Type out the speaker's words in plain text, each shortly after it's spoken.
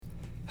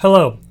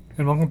Hello,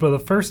 and welcome to the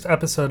first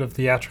episode of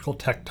Theatrical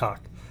Tech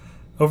Talk.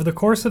 Over the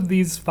course of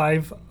these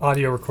 5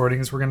 audio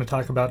recordings, we're going to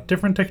talk about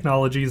different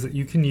technologies that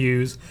you can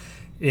use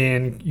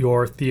in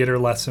your theater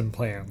lesson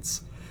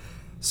plans.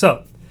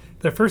 So,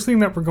 the first thing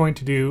that we're going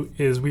to do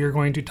is we are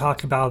going to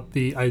talk about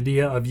the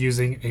idea of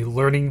using a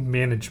learning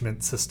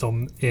management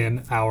system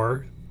in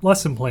our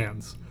lesson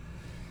plans.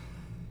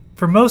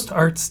 For most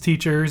arts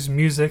teachers,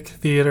 music,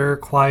 theater,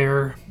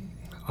 choir,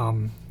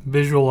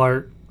 visual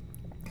art,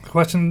 the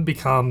question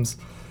becomes,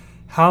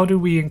 how do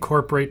we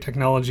incorporate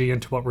technology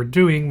into what we're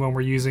doing when we're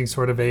using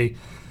sort of a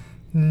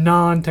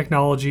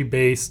non-technology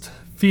based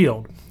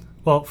field?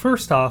 Well,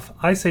 first off,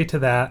 I say to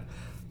that,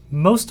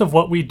 most of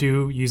what we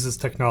do uses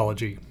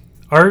technology.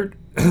 Art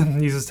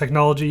uses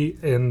technology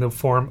in the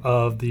form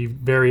of the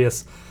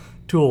various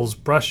tools,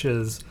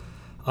 brushes,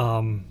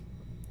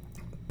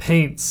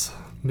 paints,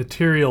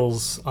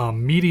 materials,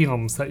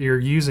 mediums that you're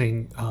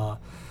using,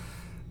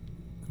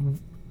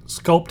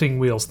 sculpting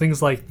wheels,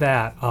 things like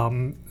that.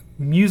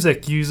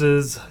 Music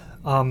uses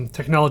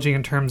technology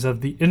in terms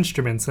of the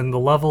instruments and the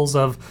levels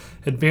of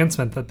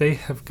advancement that they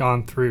have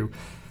gone through.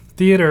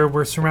 Theater,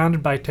 we're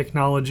surrounded by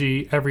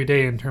technology every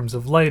day in terms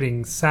of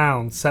lighting,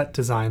 sound, set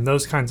design,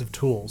 those kinds of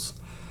tools.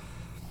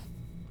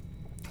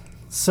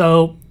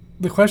 So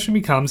the question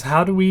becomes,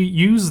 how do we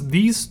use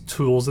these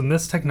tools and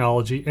this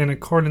technology in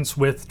accordance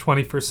with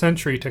 21st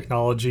century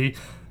technology?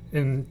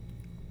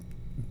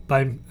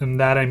 By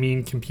that I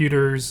mean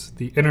computers,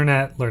 the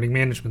internet, learning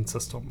management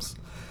systems.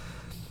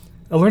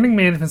 A learning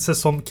management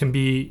system can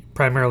be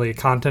primarily a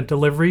content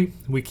delivery.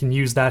 We can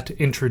use that to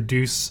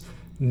introduce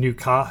new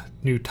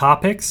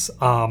topics.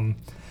 For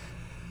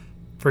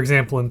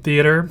example, in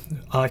theater,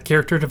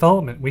 character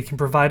development. We can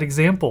provide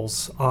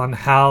examples on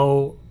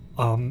how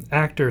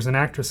actors and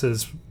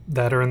actresses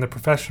that are in the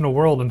professional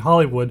world in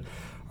Hollywood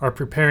are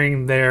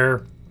preparing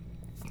their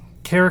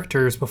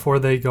characters before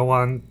they go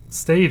on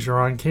stage or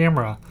on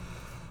camera.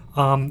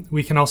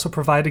 We can also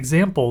provide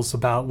examples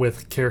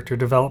with character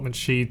development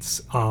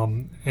sheets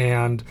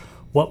and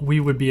what we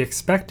would be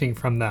expecting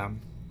from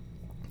them.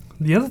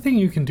 The other thing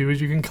you can do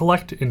is you can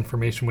collect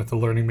information with the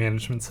learning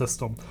management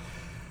system.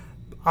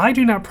 I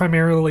do not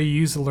primarily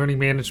use the learning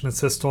management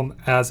system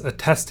as a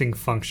testing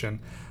function.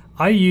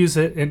 I use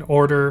it in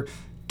order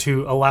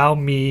to allow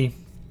me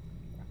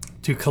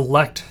to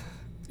collect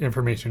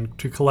information,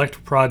 to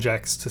collect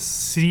projects, to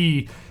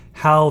see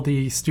how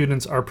the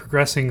students are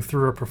progressing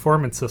through a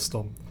performance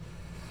system.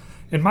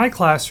 In my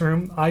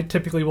classroom, I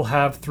typically will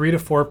have 3 to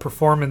 4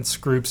 performance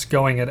groups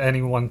going at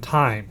any one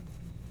time.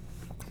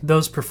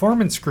 Those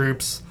performance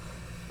groups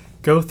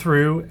go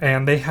through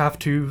and they have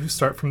to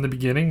start from the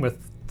beginning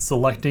with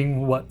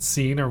selecting what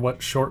scene or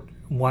what short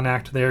one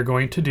act they are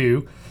going to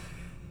do.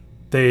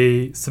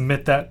 They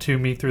submit that to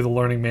me through the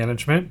learning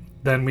management.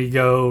 Then we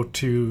go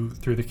through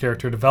the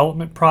character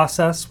development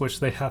process, which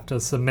they have to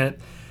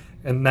submit,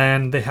 and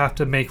then they have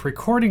to make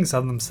recordings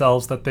of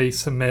themselves that they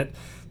submit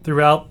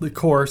throughout the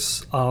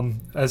course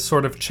as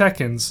sort of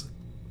check-ins.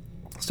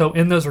 So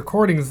in those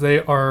recordings, they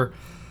are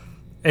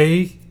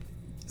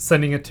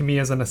sending it to me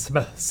as an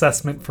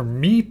assessment from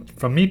me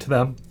to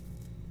them,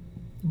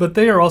 but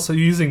they are also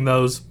using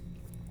those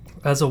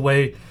as a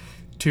way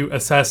to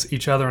assess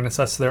each other and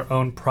assess their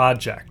own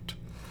project.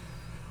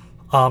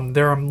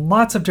 There are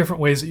lots of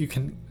different ways that you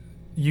can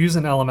use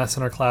an LMS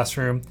in our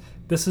classroom.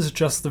 This is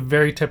just the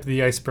very tip of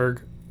the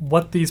iceberg.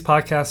 What these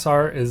podcasts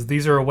are is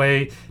these are a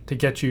way to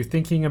get you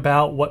thinking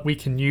about what we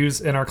can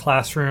use in our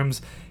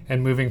classrooms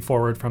and moving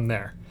forward from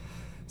there.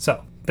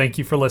 So, thank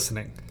you for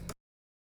listening.